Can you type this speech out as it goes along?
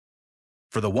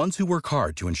For the ones who work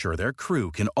hard to ensure their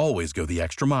crew can always go the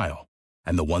extra mile,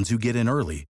 and the ones who get in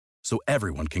early so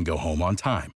everyone can go home on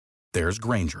time, there's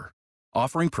Granger,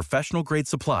 offering professional-grade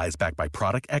supplies backed by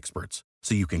product experts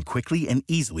so you can quickly and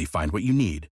easily find what you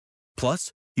need.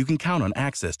 Plus, you can count on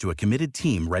access to a committed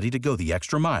team ready to go the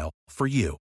extra mile for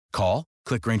you. Call,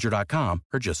 click Granger.com,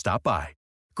 or just stop by.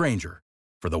 Granger,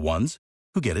 for the ones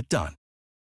who get it done.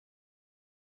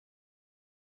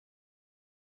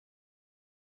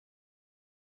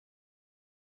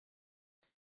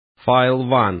 File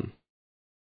 1.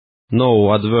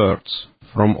 No adverts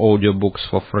from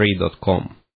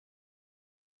audiobooksforfree.com.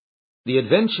 The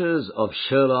Adventures of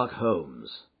Sherlock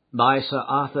Holmes by Sir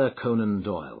Arthur Conan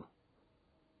Doyle.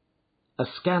 A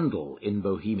Scandal in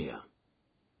Bohemia.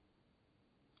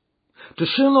 To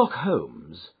Sherlock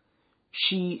Holmes,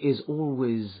 she is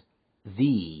always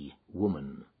the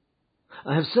woman.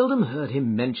 I have seldom heard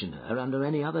him mention her under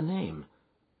any other name.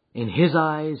 In his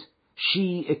eyes,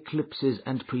 she eclipses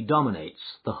and predominates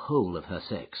the whole of her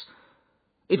sex.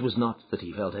 It was not that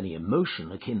he felt any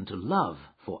emotion akin to love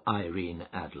for Irene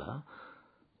Adler.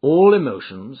 All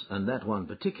emotions, and that one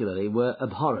particularly, were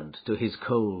abhorrent to his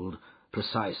cold,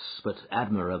 precise, but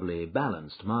admirably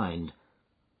balanced mind.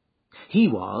 He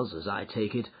was, as I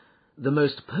take it, the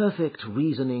most perfect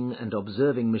reasoning and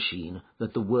observing machine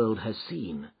that the world has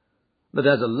seen. But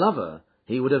as a lover,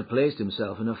 he would have placed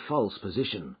himself in a false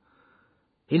position.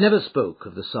 He never spoke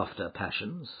of the softer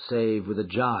passions, save with a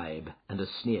jibe and a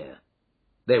sneer.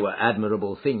 They were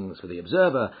admirable things for the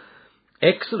observer,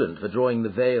 excellent for drawing the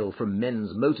veil from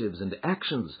men's motives and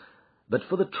actions, but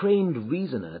for the trained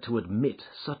reasoner to admit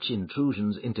such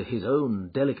intrusions into his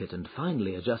own delicate and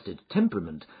finely adjusted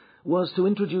temperament was to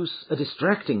introduce a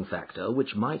distracting factor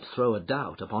which might throw a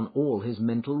doubt upon all his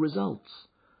mental results.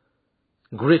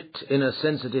 Grit in a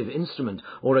sensitive instrument,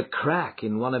 or a crack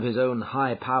in one of his own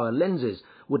high-power lenses,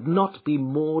 would not be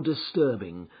more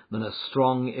disturbing than a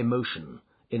strong emotion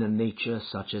in a nature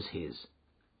such as his.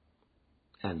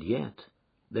 And yet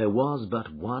there was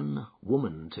but one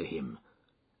woman to him,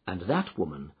 and that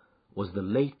woman was the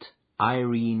late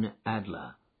Irene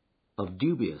Adler, of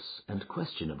dubious and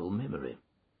questionable memory.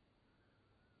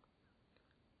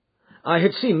 I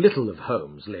had seen little of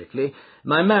Holmes lately.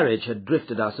 My marriage had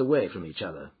drifted us away from each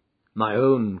other. My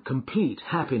own complete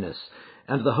happiness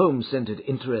and the home-centred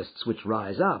interests which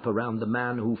rise up around the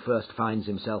man who first finds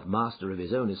himself master of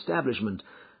his own establishment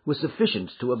were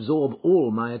sufficient to absorb all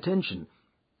my attention,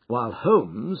 while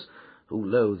Holmes, who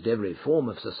loathed every form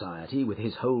of society with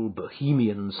his whole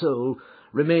bohemian soul,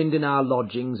 remained in our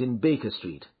lodgings in Baker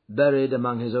Street, buried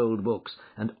among his old books,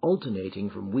 and alternating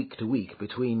from week to week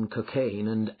between cocaine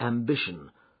and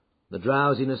ambition, the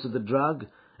drowsiness of the drug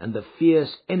and the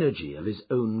fierce energy of his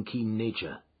own keen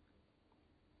nature.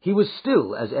 He was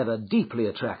still, as ever, deeply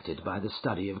attracted by the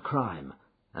study of crime,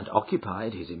 and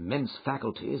occupied his immense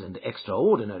faculties and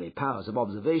extraordinary powers of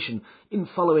observation in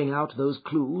following out those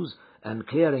clues and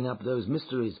clearing up those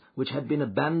mysteries which had been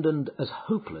abandoned as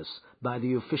hopeless by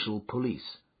the official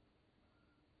police.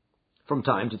 From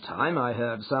time to time I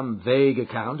heard some vague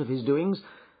account of his doings,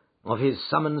 of his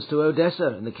summons to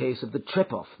Odessa in the case of the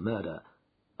Trepoff murder,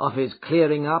 of his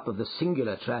clearing up of the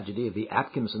singular tragedy of the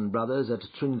Atkinson brothers at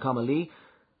Trincomalee,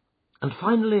 and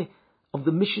finally of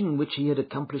the mission which he had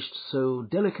accomplished so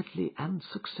delicately and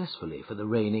successfully for the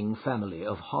reigning family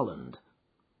of Holland.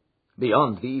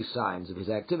 Beyond these signs of his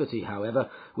activity, however,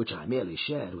 which I merely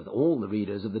shared with all the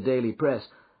readers of the daily press,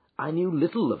 I knew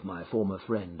little of my former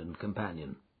friend and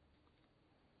companion.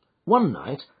 One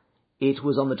night, it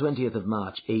was on the 20th of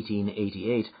March,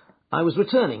 1888, I was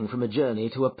returning from a journey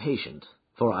to a patient,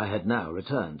 for I had now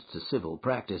returned to civil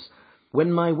practice,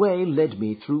 when my way led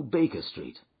me through Baker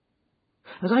Street.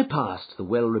 As I passed the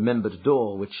well-remembered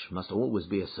door which must always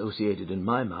be associated in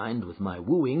my mind with my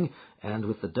wooing and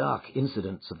with the dark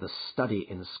incidents of the Study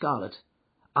in Scarlet,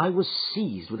 I was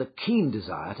seized with a keen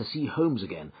desire to see Holmes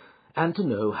again, and to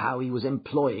know how he was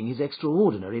employing his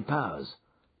extraordinary powers.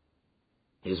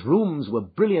 His rooms were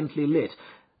brilliantly lit,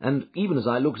 and even as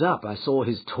I looked up I saw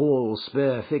his tall,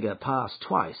 spare figure pass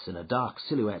twice in a dark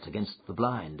silhouette against the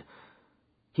blind.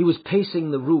 He was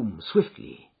pacing the room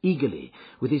swiftly, eagerly,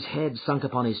 with his head sunk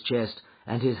upon his chest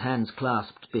and his hands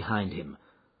clasped behind him.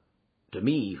 To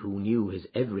me, who knew his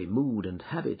every mood and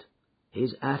habit,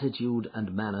 his attitude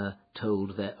and manner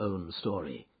told their own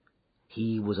story.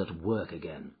 He was at work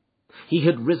again. He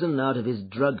had risen out of his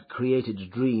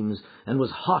drug-created dreams and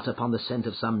was hot upon the scent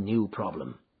of some new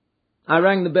problem. I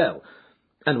rang the bell,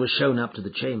 and was shown up to the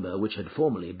chamber which had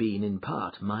formerly been in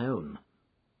part my own.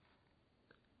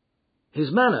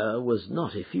 His manner was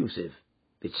not effusive.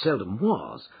 It seldom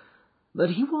was, but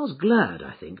he was glad,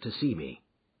 I think, to see me.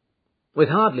 With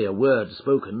hardly a word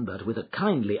spoken, but with a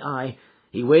kindly eye,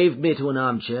 he waved me to an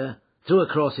armchair, threw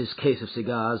across his case of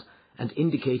cigars, and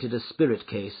indicated a spirit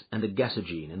case and a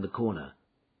gasogene in the corner.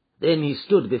 Then he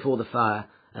stood before the fire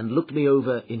and looked me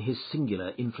over in his singular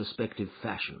introspective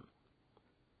fashion.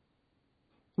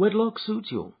 "Wedlock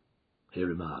suits you," he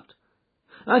remarked.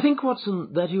 "I think,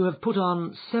 Watson, that you have put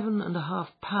on 7.5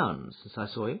 pounds since I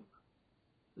saw you."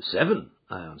 "7?"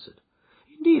 I answered.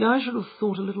 "Indeed, I should have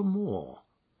thought a little more.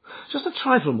 Just a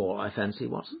trifle more, I fancy,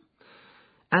 Watson.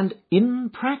 And in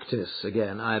practice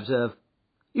again, I observe.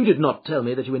 You did not tell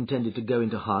me that you intended to go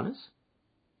into harness."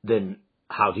 "Then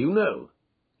how do you know?"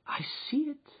 "I see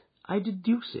it. I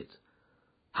deduce it.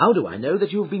 How do I know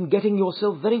that you have been getting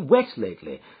yourself very wet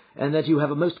lately, and that you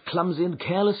have a most clumsy and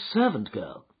careless servant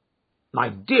girl?" "My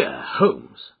dear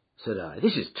Holmes," said I,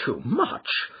 "this is too much.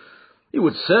 You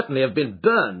would certainly have been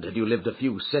burned had you lived a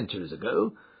few centuries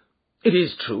ago. It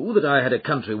is true that I had a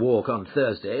country walk on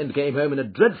Thursday and came home in a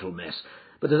dreadful mess,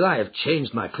 but as I have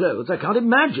changed my clothes, I can't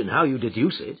imagine how you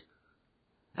deduce it.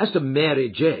 As to Mary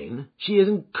Jane, she is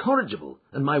incorrigible,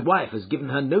 and my wife has given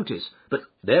her notice, but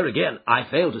there again I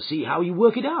fail to see how you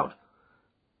work it out."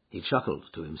 He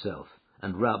chuckled to himself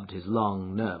and rubbed his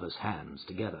long, nervous hands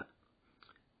together.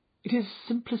 "It is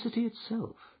simplicity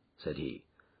itself," said he.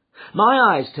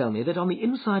 "My eyes tell me that on the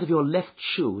inside of your left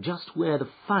shoe, just where the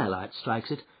firelight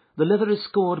strikes it, the leather is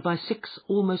scored by 6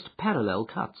 almost parallel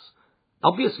cuts.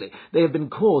 Obviously, they have been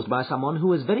caused by someone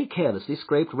who has very carelessly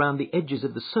scraped round the edges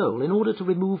of the sole in order to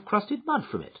remove crusted mud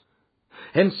from it.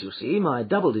 Hence, you see, my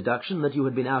double deduction that you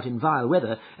had been out in vile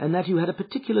weather, and that you had a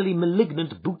particularly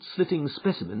malignant boot-slitting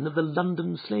specimen of the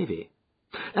London slavey.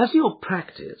 As to your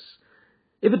practice,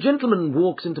 if a gentleman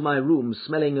walks into my room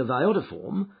smelling of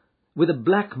iodoform, with a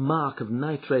black mark of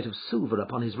nitrate of silver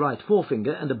upon his right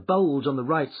forefinger and a bulge on the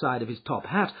right side of his top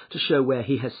hat to show where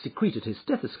he has secreted his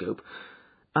stethoscope,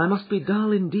 I must be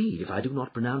dull indeed if I do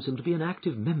not pronounce him to be an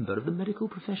active member of the medical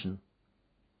profession."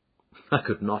 I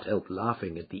could not help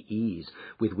laughing at the ease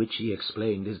with which he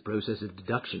explained his process of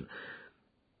deduction.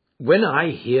 "When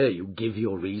I hear you give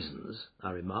your reasons,"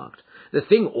 I remarked, "the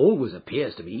thing always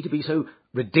appears to me to be so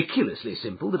ridiculously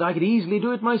simple that I could easily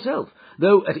do it myself,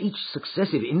 though at each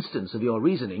successive instance of your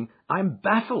reasoning I am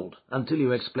baffled until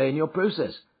you explain your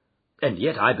process. And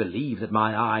yet I believe that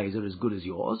my eyes are as good as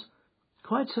yours."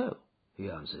 "Quite so," he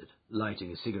answered,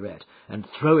 lighting a cigarette and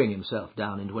throwing himself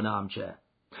down into an armchair.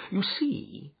 "You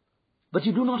see, but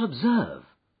you do not observe.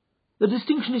 The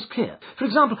distinction is clear. For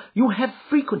example, you have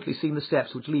frequently seen the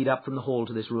steps which lead up from the hall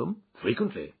to this room?"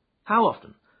 "Frequently." "How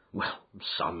often?" "Well,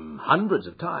 some hundreds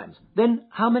of times." "Then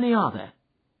how many are there?"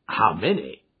 "How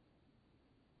many?"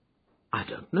 "I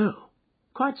don't know."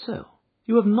 "Quite so.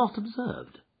 You have not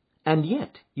observed. And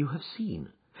yet you have seen.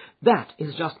 That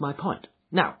is just my point.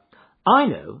 Now, I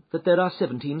know that there are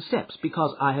 17 steps,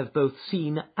 because I have both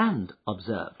seen and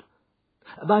observed.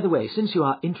 By the way, since you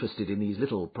are interested in these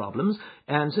little problems,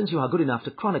 and since you are good enough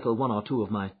to chronicle 1 or 2 of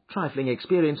my trifling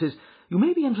experiences, you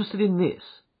may be interested in this."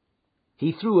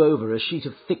 He threw over a sheet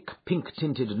of thick,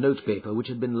 pink-tinted notepaper which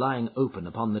had been lying open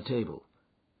upon the table.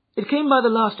 "It came by the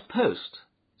last post,"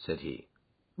 said he.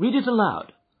 "Read it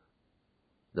aloud."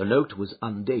 The note was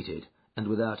undated, and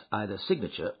without either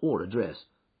signature or address.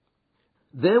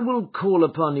 "There will call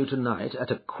upon you tonight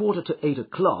at 7:45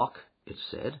 o'clock, it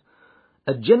said,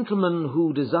 "a gentleman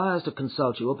who desires to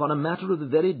consult you upon a matter of the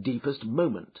very deepest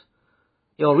moment.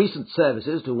 Your recent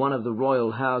services to one of the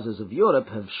royal houses of Europe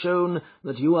have shown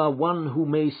that you are one who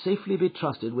may safely be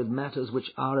trusted with matters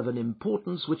which are of an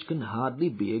importance which can hardly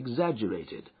be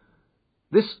exaggerated.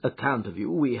 This account of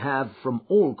you we have from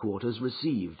all quarters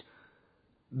received.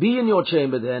 Be in your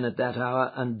chamber then at that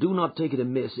hour, and do not take it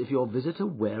amiss if your visitor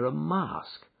wear a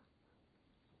mask."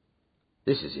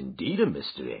 "This is indeed a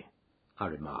mystery," I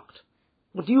remarked.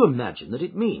 "What do you imagine that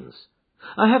it means?"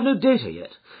 "I have no data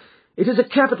yet. It is a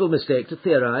capital mistake to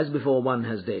theorize before one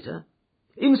has data.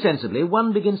 Insensibly,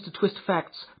 one begins to twist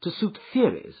facts to suit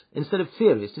theories, instead of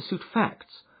theories to suit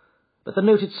facts. But the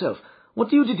note itself, what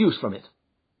do you deduce from it?"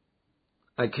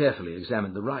 I carefully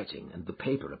examined the writing and the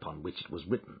paper upon which it was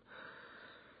written.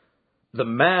 "The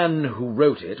man who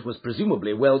wrote it was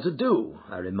presumably well-to-do,"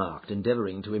 I remarked,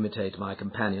 endeavouring to imitate my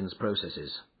companion's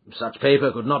processes. "Such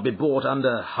paper could not be bought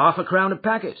under half a crown a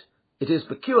packet. It is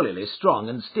peculiarly strong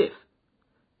and stiff."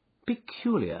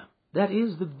 "Peculiar, that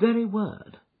is the very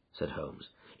word," said Holmes.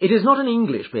 "It is not an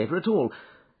English paper at all.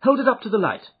 Hold it up to the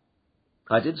light."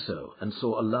 I did so, and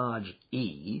saw a large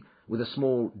E with a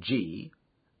small g,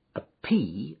 a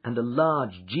P and a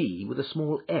large G with a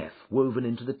small f woven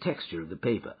into the texture of the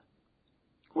paper.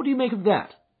 "What do you make of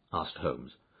that?" asked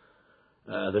Holmes.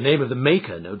 The name of the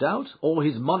maker, no doubt, or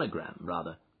his monogram,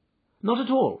 rather. Not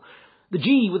at all. The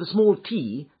G with a small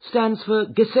t stands for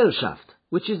Gesellschaft,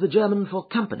 which is the German for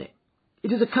company.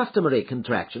 It is a customary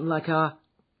contraction like our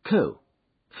co.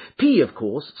 P, of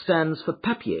course, stands for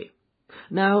papier.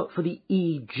 Now for the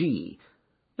E.G.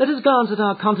 Let us glance at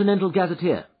our Continental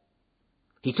Gazetteer.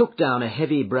 He took down a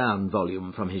heavy brown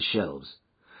volume from his shelves.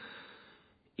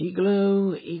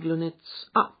 Iglonitz.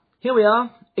 Here we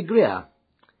are, Egria.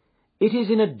 It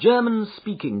is in a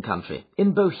German-speaking country,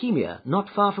 in Bohemia, not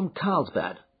far from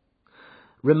Carlsbad.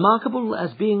 Remarkable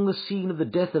as being the scene of the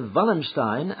death of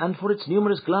Wallenstein and for its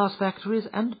numerous glass factories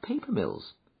and paper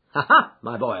mills. Ha,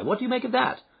 my boy, what do you make of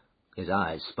that? His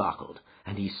eyes sparkled,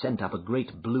 and he sent up a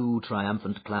great blue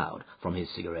triumphant cloud from his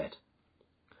cigarette.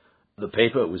 The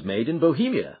paper was made in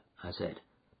Bohemia, I said.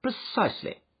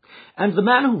 Precisely. And the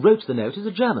man who wrote the note is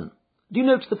a German. Do you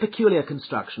note the peculiar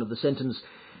construction of the sentence,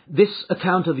 "This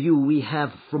account of you we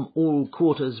have from all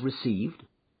quarters received"?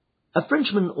 A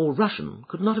Frenchman or Russian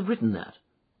could not have written that.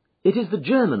 It is the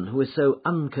German who is so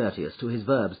uncourteous to his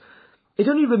verbs. It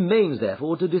only remains,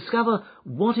 therefore, to discover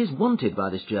what is wanted by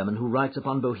this German who writes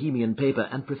upon Bohemian paper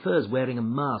and prefers wearing a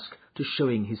mask to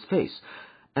showing his face.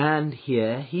 And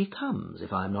here he comes,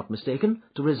 if I am not mistaken,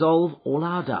 to resolve all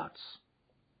our doubts.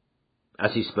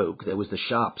 As he spoke, there was the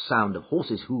sharp sound of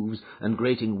horses' hoofs and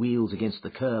grating wheels against the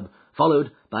curb,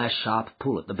 followed by a sharp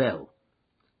pull at the bell.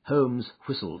 Holmes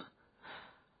whistled.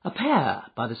 "A pair,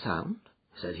 by the sound,"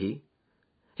 said he.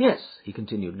 "Yes," he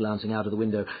continued, glancing out of the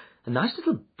window, "a nice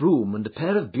little brougham and a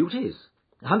pair of beauties.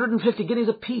 150 guineas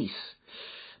apiece.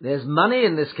 There's money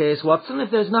in this case, Watson,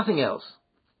 if there's nothing else."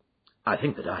 "I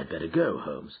think that I had better go,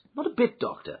 Holmes." "Not a bit,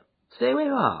 Doctor. Stay where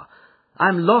you are.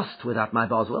 I'm lost without my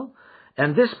Boswell,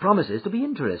 and this promises to be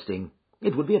interesting.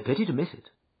 It would be a pity to miss it."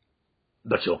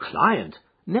 "But your client—"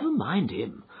 "Never mind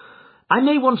him. I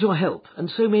may want your help, and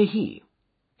so may he.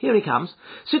 Here he comes.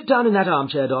 Sit down in that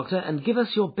armchair, Doctor, and give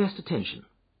us your best attention."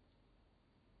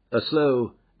 A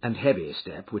slow and heavy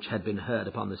step, which had been heard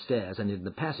upon the stairs and in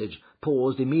the passage,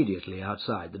 paused immediately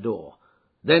outside the door.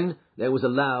 Then there was a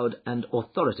loud and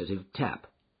authoritative tap.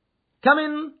 "Come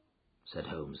in," said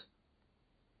Holmes.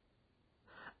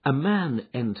 A man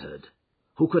entered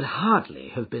who could hardly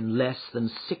have been less than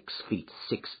 6 feet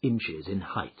 6 inches in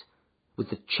height, with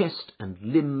the chest and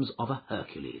limbs of a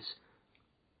Hercules.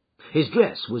 His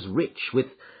dress was rich, with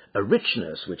a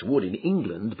richness which would in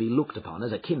England be looked upon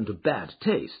as akin to bad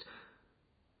taste.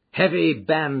 Heavy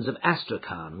bands of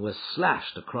astrakhan were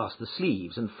slashed across the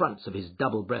sleeves and fronts of his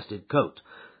double-breasted coat,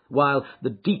 while the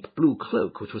deep blue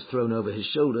cloak which was thrown over his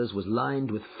shoulders was lined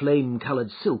with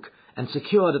flame-coloured silk and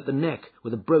secured at the neck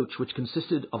with a brooch which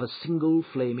consisted of a single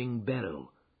flaming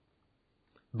beryl.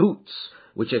 Boots,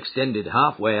 which extended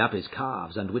halfway up his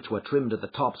calves and which were trimmed at the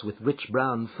tops with rich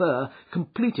brown fur,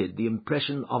 completed the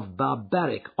impression of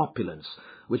barbaric opulence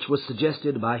which was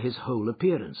suggested by his whole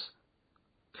appearance.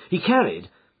 He carried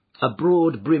a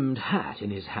broad-brimmed hat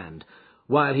in his hand,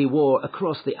 while he wore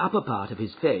across the upper part of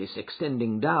his face,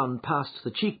 extending down past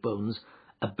the cheekbones,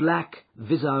 a black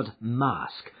vizard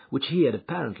mask, which he had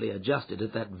apparently adjusted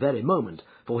at that very moment,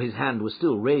 for his hand was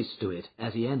still raised to it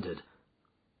as he entered.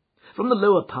 From the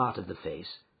lower part of the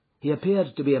face, he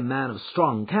appeared to be a man of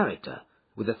strong character,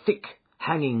 with a thick,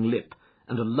 hanging lip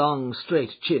and a long,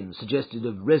 straight chin suggestive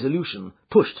of resolution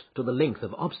pushed to the length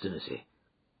of obstinacy.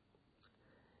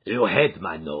 "You had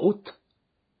my note?"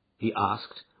 he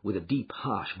asked, with a deep,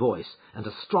 harsh voice and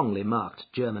a strongly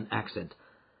marked German accent.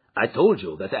 "I told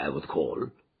you that I would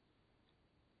call."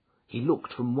 He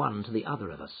looked from one to the other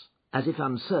of us, as if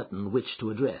uncertain which to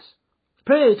address.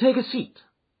 "Pray take a seat,"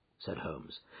 said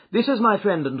Holmes. "This is my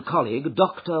friend and colleague,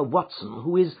 Dr. Watson,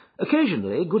 who is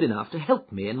occasionally good enough to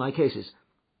help me in my cases.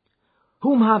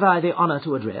 Whom have I the honor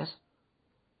to address?"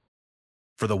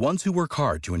 For the ones who work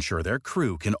hard to ensure their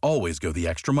crew can always go the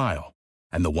extra mile,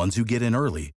 and the ones who get in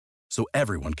early so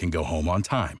everyone can go home on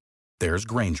time, there's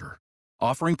Granger,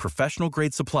 offering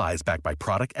professional-grade supplies backed by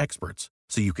product experts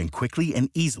so you can quickly and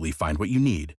easily find what you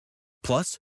need.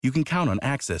 Plus, you can count on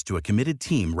access to a committed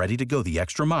team ready to go the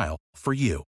extra mile for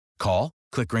you. Call,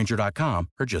 click Granger.com,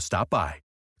 or just stop by.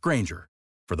 Granger,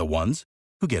 for the ones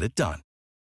who get it done.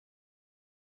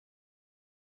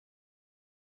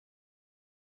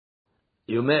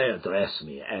 "You may address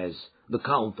me as the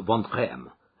Count von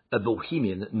Trem, a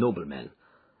Bohemian nobleman.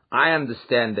 I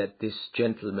understand that this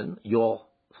gentleman, your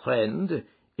friend,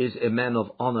 is a man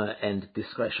of honor and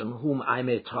discretion, whom I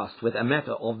may trust with a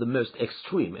matter of the most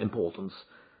extreme importance.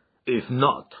 If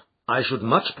not, I should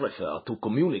much prefer to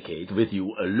communicate with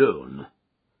you alone."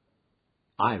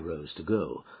 I rose to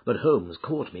go, but Holmes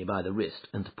caught me by the wrist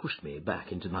and pushed me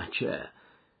back into my chair.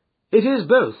 "It is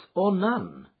both or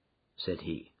none," said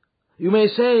he. "You may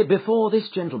say before this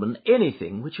gentleman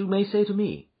anything which you may say to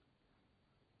me."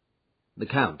 The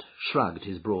Count shrugged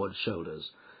his broad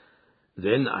shoulders.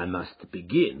 "Then I must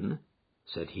begin,"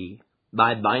 said he,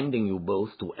 "by binding you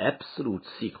both to absolute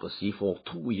secrecy for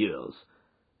 2 years.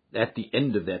 At the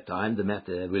end of that time the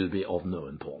matter will be of no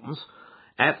importance.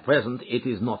 At present it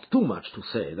is not too much to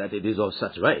say that it is of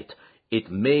such weight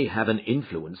it may have an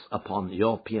influence upon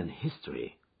European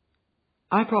history."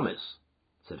 "I promise,"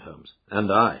 said Holmes.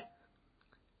 "And I."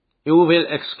 "You will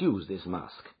excuse this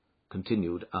mask,"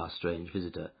 continued our strange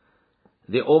visitor.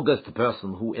 "The august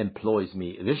person who employs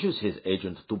me wishes his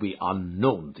agent to be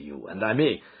unknown to you, and I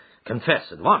may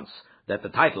confess at once that the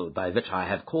title by which I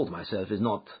have called myself is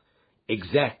not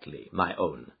exactly my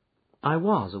own." "I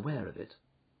was aware of it,"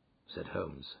 said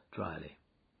Holmes dryly.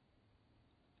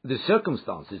 "The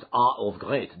circumstances are of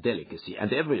great delicacy,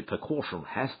 and every precaution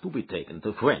has to be taken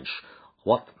to quench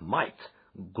what might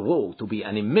grow to be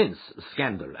an immense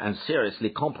scandal and seriously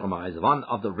compromise one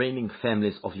of the reigning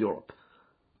families of Europe.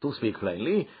 To speak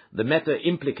plainly, the matter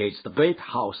implicates the great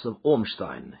house of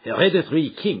Ormstein, hereditary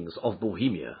kings of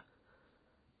Bohemia."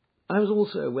 "I was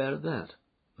also aware of that,"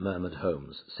 murmured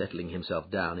Holmes, settling himself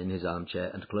down in his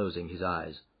armchair and closing his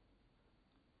eyes.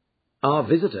 Our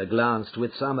visitor glanced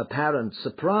with some apparent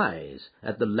surprise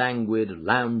at the languid,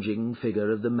 lounging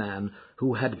figure of the man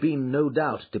who had been no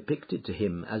doubt depicted to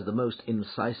him as the most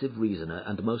incisive reasoner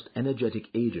and most energetic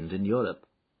agent in Europe.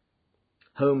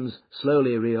 Holmes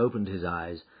slowly reopened his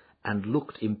eyes and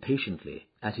looked impatiently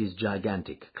at his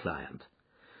gigantic client.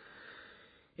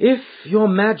 "If your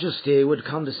Majesty would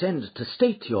condescend to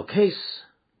state your case,"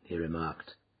 he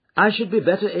remarked, "I should be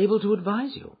better able to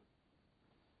advise you."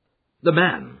 The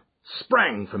man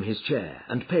sprang from his chair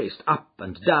and paced up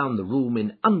and down the room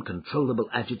in uncontrollable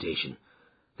agitation.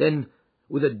 Then,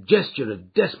 with a gesture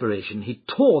of desperation, he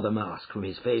tore the mask from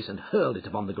his face and hurled it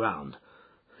upon the ground.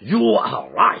 "You are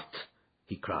right,"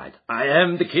 he cried. "I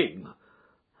am the king.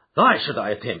 Why should I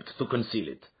attempt to conceal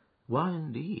it?" "Why,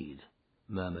 indeed?"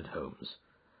 murmured Holmes.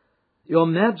 "Your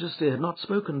Majesty had not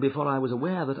spoken before I was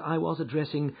aware that I was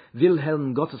addressing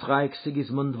Wilhelm Gottesreich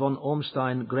Sigismund von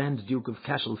Ormstein, Grand Duke of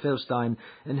Kassel-Felstein,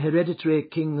 and hereditary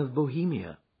King of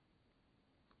Bohemia."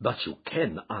 "But you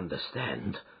can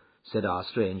understand," said our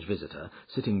strange visitor,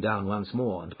 sitting down once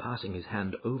more and passing his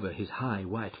hand over his high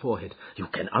white forehead, "you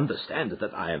can understand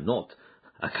that I am not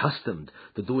accustomed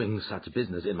to doing such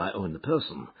business in my own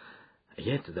person.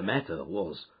 Yet the matter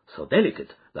was so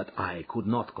delicate that I could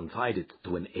not confide it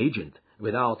to an agent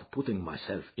without putting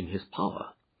myself in his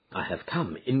power. I have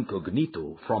come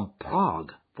incognito from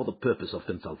Prague for the purpose of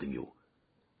consulting you."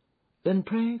 "Then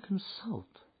pray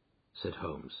consult," said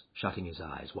Holmes, shutting his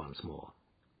eyes once more.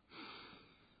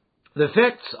 "The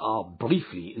facts are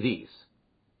briefly these.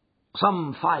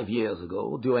 Some 5 years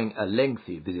ago, during a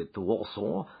lengthy visit to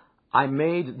Warsaw, I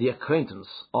made the acquaintance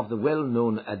of the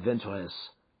well-known adventuress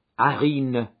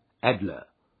Irene Adler.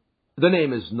 The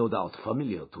name is no doubt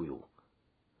familiar to you."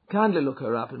 "Kindly look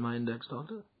her up in my index,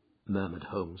 Doctor," murmured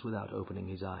Holmes without opening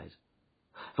his eyes.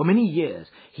 For many years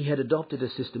he had adopted a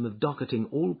system of docketing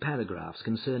all paragraphs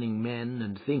concerning men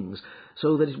and things,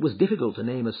 so that it was difficult to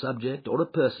name a subject or a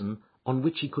person on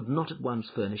which he could not at once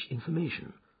furnish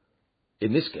information.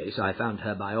 In this case I found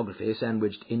her biography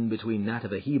sandwiched in between that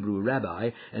of a Hebrew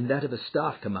rabbi and that of a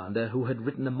staff commander who had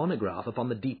written a monograph upon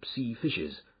the deep-sea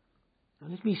fishes.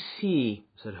 "Let me see,"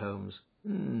 said Holmes.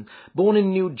 "Born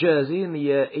in New Jersey in the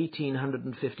year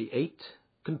 1858.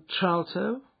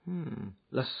 Contralto.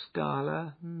 La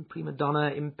Scala. Prima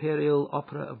donna, Imperial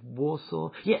Opera of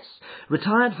Warsaw. Yes,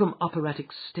 retired from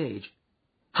operatic stage.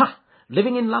 Ha!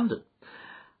 Living in London.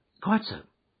 Quite so.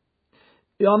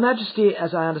 Your Majesty,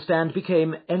 as I understand,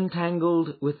 became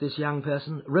entangled with this young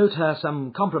person, wrote her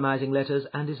some compromising letters,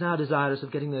 and is now desirous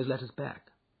of getting those letters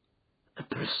back."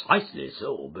 "Precisely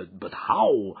so, but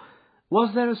how?"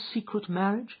 "Was there a secret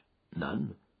marriage?"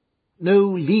 "None."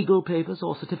 "No legal papers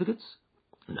or certificates?"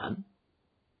 "None."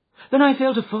 "Then I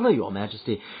fail to follow, Your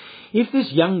Majesty. If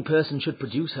this young person should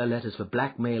produce her letters for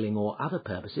blackmailing or other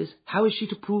purposes, how is she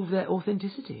to prove their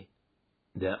authenticity?"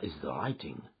 "There is the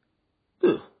writing."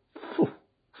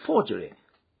 "Forgery."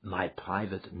 "My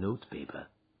private notepaper."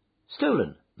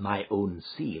 "Stolen." "My own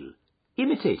seal."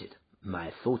 "Imitated."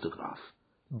 "My photograph."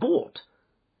 "Bought."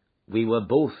 "We were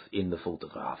both in the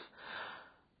photograph."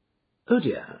 "Oh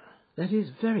dear, that is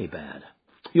very bad.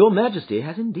 Your Majesty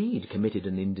has indeed committed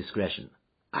an indiscretion."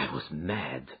 "I was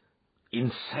mad.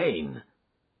 Insane."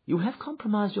 "You have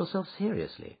compromised yourself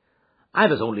seriously." "I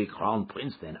was only Crown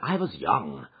Prince then. I was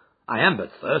young. I am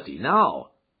but 30 now."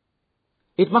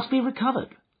 "It must be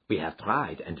recovered." "We have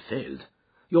tried and failed.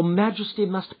 Your Majesty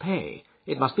must pay.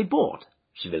 It must be bought.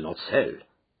 She will not sell.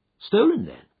 Stolen,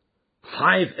 then?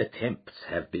 5 attempts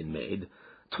have been made.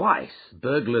 Twice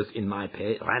burglars in my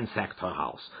pay ransacked her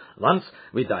house. Once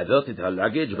we diverted her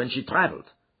luggage when she travelled.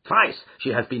 Twice she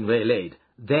has been waylaid.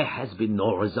 There has been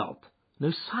no result.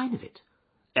 No sign of it?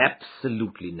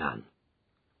 Absolutely none.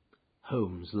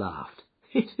 Holmes laughed.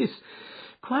 It is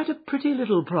quite a pretty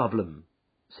little problem,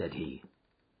 said he.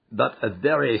 But a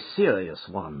very serious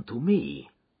one to me,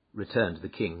 returned the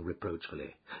king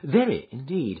reproachfully. Very,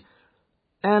 indeed.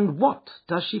 And what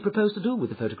does she propose to do with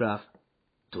the photograph?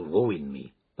 To ruin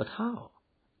me. But how?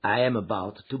 I am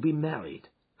about to be married.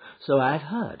 So I've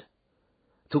heard.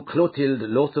 To Clotilde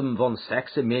Lotham von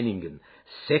Saxe-Meiningen,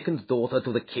 second daughter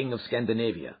to the King of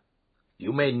Scandinavia.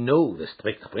 You may know the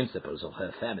strict principles of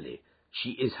her family.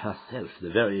 She is herself the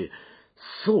very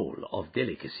soul of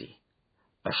delicacy.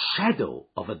 A shadow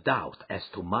of a doubt as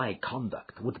to my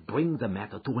conduct would bring the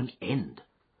matter to an end.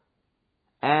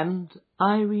 And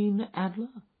Irene Adler?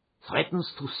 Threatens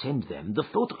to send them the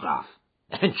photograph.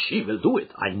 And she will do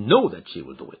it. I know that she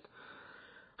will do it.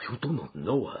 You do not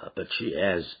know her, but she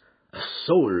has a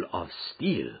soul of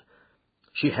steel.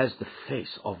 She has the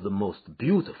face of the most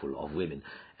beautiful of women,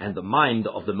 and the mind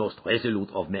of the most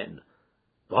resolute of men.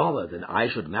 Rather than I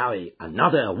should marry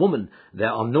another woman, there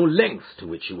are no lengths to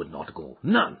which she would not go.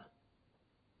 None.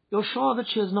 You're sure that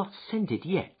she has not sent it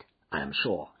yet? I am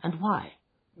sure. And why?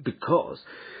 Because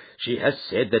she has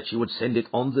said that she would send it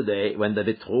on the day when the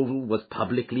betrothal was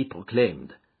publicly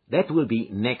proclaimed. That will be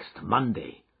next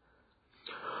Monday.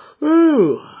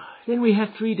 Oh, then we have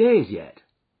 3 days yet,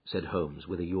 said Holmes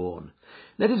with a yawn.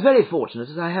 That is very fortunate,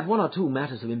 as I have 1 or 2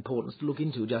 matters of importance to look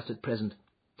into just at present.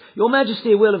 Your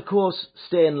Majesty will, of course,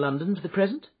 stay in London for the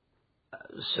present?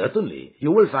 Certainly.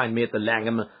 You will find me at the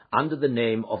Langham under the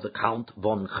name of the Count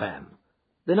von Cham.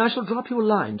 Then I shall drop you a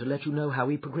line to let you know how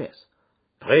we progress.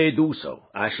 Pray do so.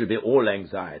 I shall be all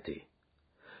anxiety.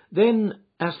 Then,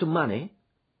 as to money?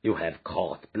 You have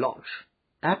carte blanche.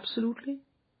 Absolutely?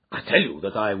 I tell you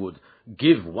that I would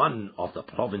give one of the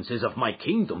provinces of my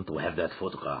kingdom to have that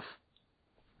photograph.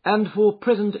 And for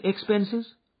present expenses?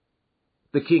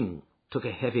 The king took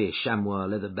a heavy chamois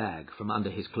leather bag from under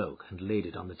his cloak and laid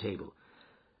it on the table.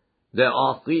 There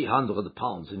are 300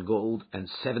 pounds in gold and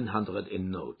 700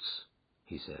 in notes,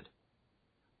 he said.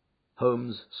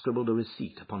 Holmes scribbled a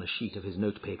receipt upon a sheet of his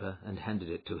notepaper and handed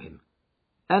it to him.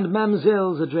 And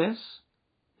Mademoiselle's address?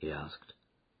 He asked.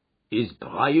 Is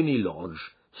Bryony Lodge,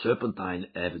 Serpentine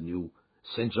Avenue,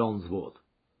 St. John's Wood.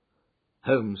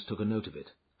 Holmes took a note of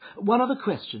it. One other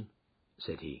question,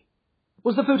 said he.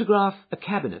 Was the photograph a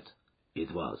cabinet?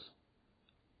 It was.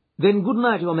 Then good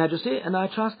night, Your Majesty, and I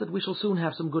trust that we shall soon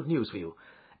have some good news for you.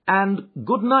 And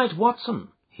good night, Watson,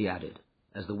 he added,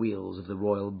 as the wheels of the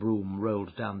royal brougham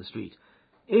rolled down the street.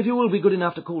 If you will be good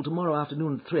enough to call tomorrow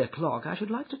afternoon at 3 o'clock, I should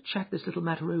like to chat this little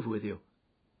matter over with you.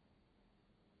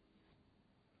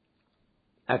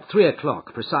 At 3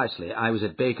 o'clock precisely I was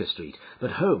at Baker Street,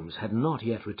 but Holmes had not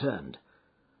yet returned.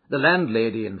 The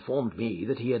landlady informed me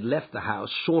that he had left the house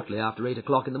shortly after 8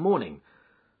 o'clock in the morning.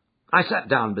 I sat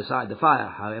down beside the fire,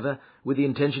 however, with the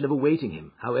intention of awaiting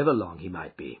him, however long he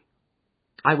might be.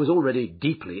 I was already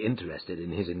deeply interested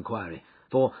in his inquiry,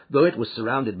 for though it was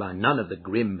surrounded by none of the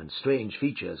grim and strange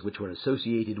features which were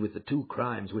associated with the 2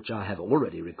 crimes which I have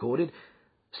already recorded,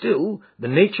 still the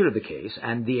nature of the case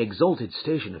and the exalted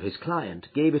station of his client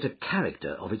gave it a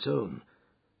character of its own.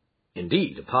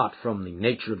 Indeed, apart from the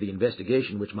nature of the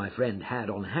investigation which my friend had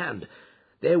on hand,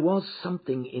 there was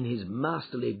something in his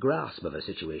masterly grasp of a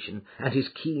situation and his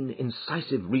keen,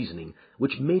 incisive reasoning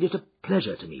which made it a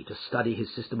pleasure to me to study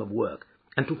his system of work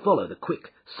and to follow the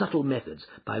quick, subtle methods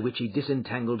by which he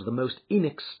disentangled the most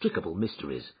inextricable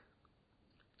mysteries.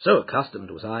 So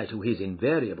accustomed was I to his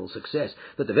invariable success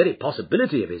that the very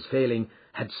possibility of his failing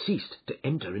had ceased to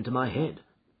enter into my head.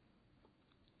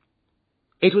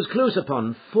 It was close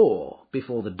upon 4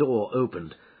 before the door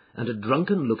opened, and a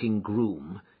drunken-looking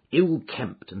groom,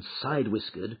 ill-kempt and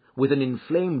side-whiskered, with an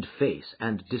inflamed face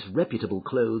and disreputable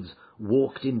clothes,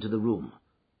 walked into the room.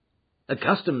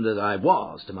 Accustomed as I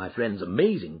was to my friend's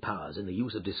amazing powers in the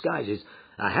use of disguises,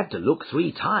 I had to look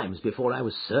 3 times before I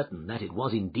was certain that it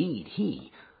was indeed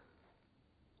he.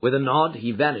 With a nod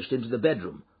he vanished into the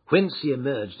bedroom, whence he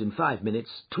emerged in 5 minutes,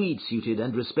 tweed-suited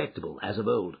and respectable as of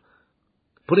old.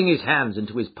 Putting his hands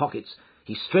into his pockets,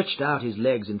 he stretched out his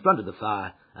legs in front of the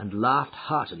fire and laughed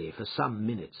heartily for some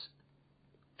minutes.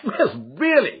 "Well,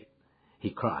 really!" he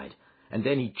cried, and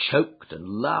then he choked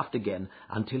and laughed again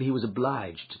until he was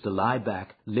obliged to lie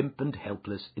back, limp and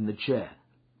helpless, in the chair.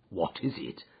 "What is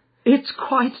it?" "It's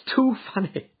quite too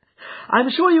funny. I'm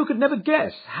sure you could never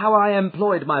guess how I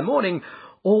employed my morning,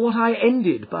 or what I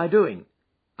ended by doing.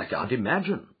 I can't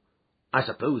imagine. I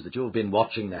suppose that you have been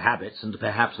watching the habits and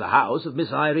perhaps the house of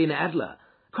Miss Irene Adler.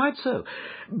 Quite so,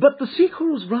 but the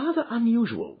sequel's rather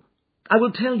unusual. I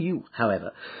will tell you,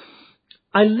 however.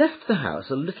 I left the house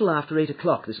a little after 8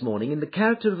 o'clock this morning in the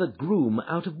character of a groom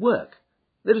out of work.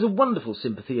 There is a wonderful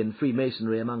sympathy in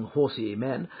Freemasonry among horsey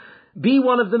men. Be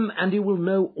one of them, and you will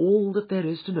know all that there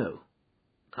is to know.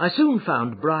 I soon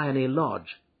found Bryony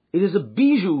Lodge. It is a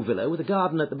bijou villa with a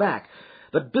garden at the back,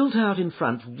 but built out in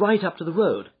front right up to the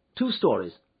road, 2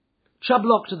 stories.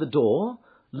 Chublock to the door,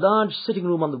 large sitting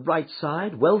room on the right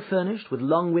side, well furnished, with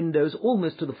long windows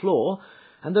almost to the floor,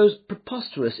 and those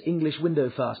preposterous English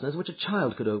window fasteners which a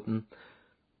child could open.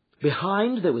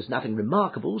 Behind there was nothing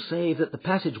remarkable, save that the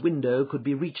passage window could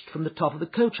be reached from the top of the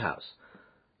coach-house.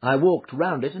 I walked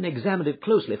round it and examined it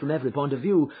closely from every point of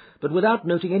view, but without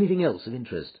noting anything else of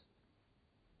interest.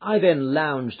 I then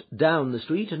lounged down the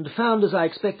street and found, as I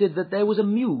expected, that there was a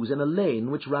mews in a lane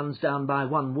which runs down by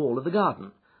one wall of the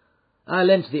garden. I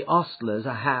lent the ostlers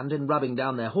a hand in rubbing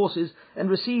down their horses, and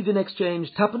received in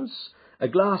exchange 2pence, a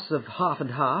glass of half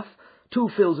and half, 2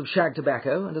 fills of shag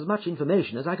tobacco, and as much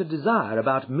information as I could desire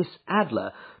about Miss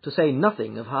Adler, to say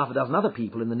nothing of half a dozen other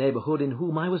people in the neighbourhood in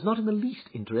whom I was not in the least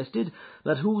interested,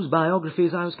 but whose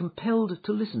biographies I was compelled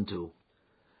to listen to.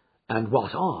 And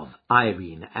what of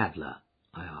Irene Adler?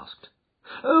 I asked.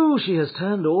 Oh, she has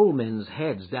turned all men's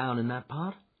heads down in that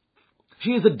part.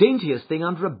 She is the daintiest thing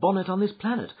under a bonnet on this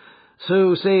planet,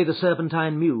 so say the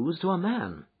Serpentine Mews to a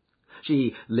man.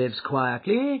 She lives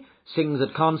quietly, sings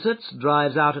at concerts,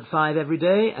 drives out at 5 every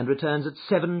day, and returns at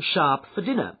 7 sharp for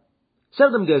dinner.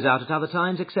 Seldom goes out at other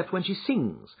times except when she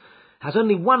sings. Has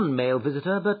only 1 male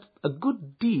visitor, but a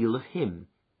good deal of him.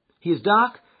 He is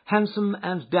dark, handsome,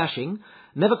 and dashing,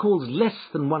 never calls less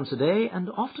than once a day, and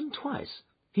often twice.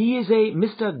 He is a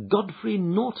Mr. Godfrey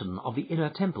Norton of the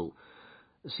Inner Temple.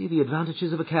 See the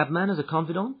advantages of a cabman as a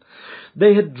confidant?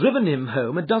 They had driven him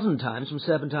home a dozen times from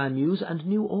Serpentine Mews, and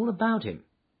knew all about him.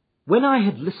 When I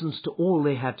had listened to all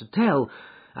they had to tell,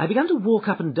 I began to walk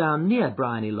up and down near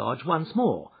Bryony Lodge once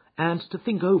more, and to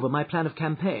think over my plan of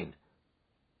campaign.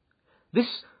 This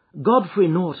Godfrey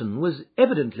Norton was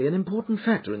evidently an important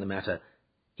factor in the matter.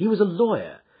 He was a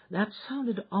lawyer. That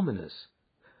sounded ominous.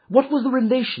 What was the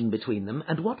relation between them,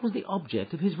 and what was the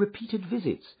object of his repeated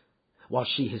visits? Was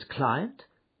she his client,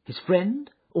 his friend,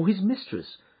 or his mistress?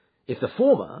 If the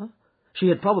former, she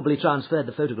had probably transferred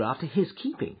the photograph to his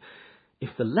keeping.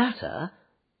 If the latter,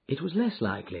 it was less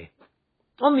likely.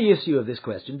 On the issue of this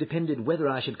question depended whether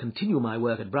I should continue my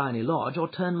work at Bryony Lodge or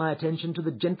turn my attention to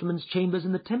the gentlemen's chambers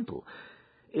in the Temple.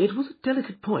 It was a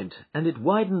delicate point, and it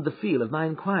widened the field of my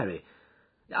inquiry.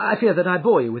 I fear that I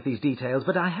bore you with these details,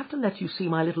 but I have to let you see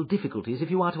my little difficulties if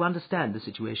you are to understand the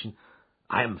situation.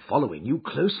 I am following you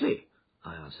closely,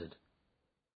 I answered.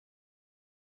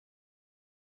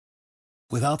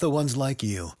 Without the ones like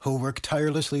you, who work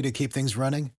tirelessly to keep things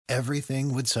running,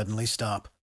 everything would suddenly stop.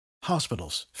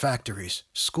 Hospitals, factories,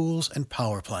 schools, and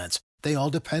power plants, they all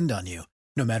depend on you.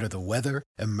 No matter the weather,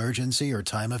 emergency, or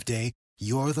time of day,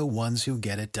 you're the ones who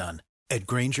get it done. At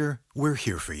Grainger, we're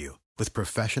here for you with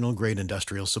professional-grade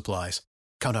industrial supplies.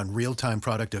 Count on real-time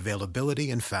product availability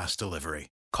and fast delivery.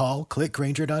 Call, click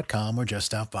Grainger.com, or just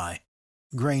stop by.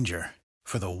 Grainger,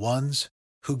 for the ones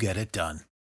who get it done.